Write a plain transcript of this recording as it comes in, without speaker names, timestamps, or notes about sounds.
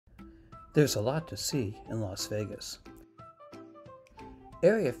There's a lot to see in Las Vegas.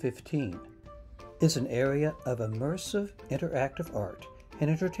 Area 15 is an area of immersive interactive art and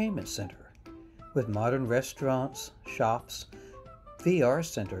entertainment center with modern restaurants, shops, VR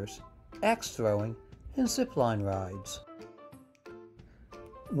centers, axe throwing, and zipline rides.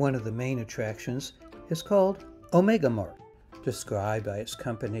 One of the main attractions is called Omegamart, described by its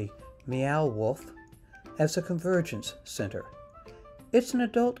company Meow Wolf as a convergence center. It's an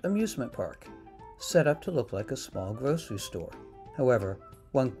adult amusement park, set up to look like a small grocery store. However,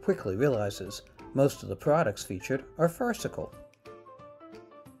 one quickly realizes most of the products featured are farcical.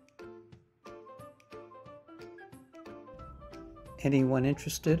 Anyone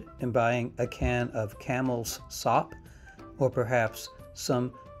interested in buying a can of Camel's sop, or perhaps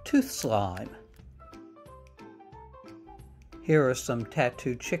some tooth slime? Here are some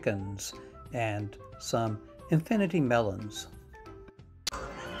tattooed chickens and some infinity melons.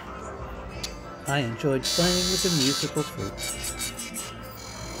 I enjoyed playing with the musical fruit.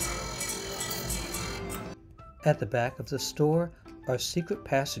 At the back of the store are secret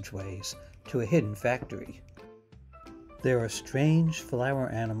passageways to a hidden factory. There are strange flower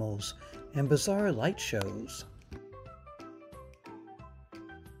animals and bizarre light shows.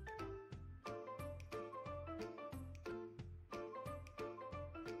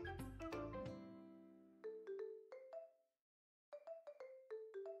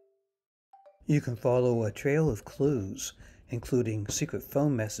 You can follow a trail of clues, including secret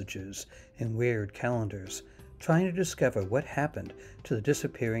phone messages and weird calendars, trying to discover what happened to the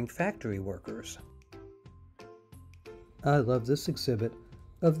disappearing factory workers. I love this exhibit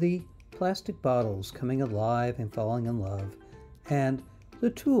of the plastic bottles coming alive and falling in love, and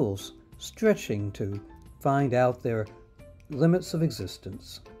the tools stretching to find out their limits of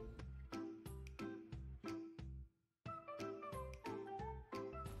existence.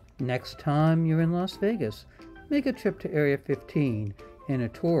 Next time you're in Las Vegas, make a trip to Area 15 and a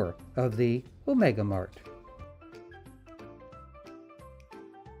tour of the Omegamart.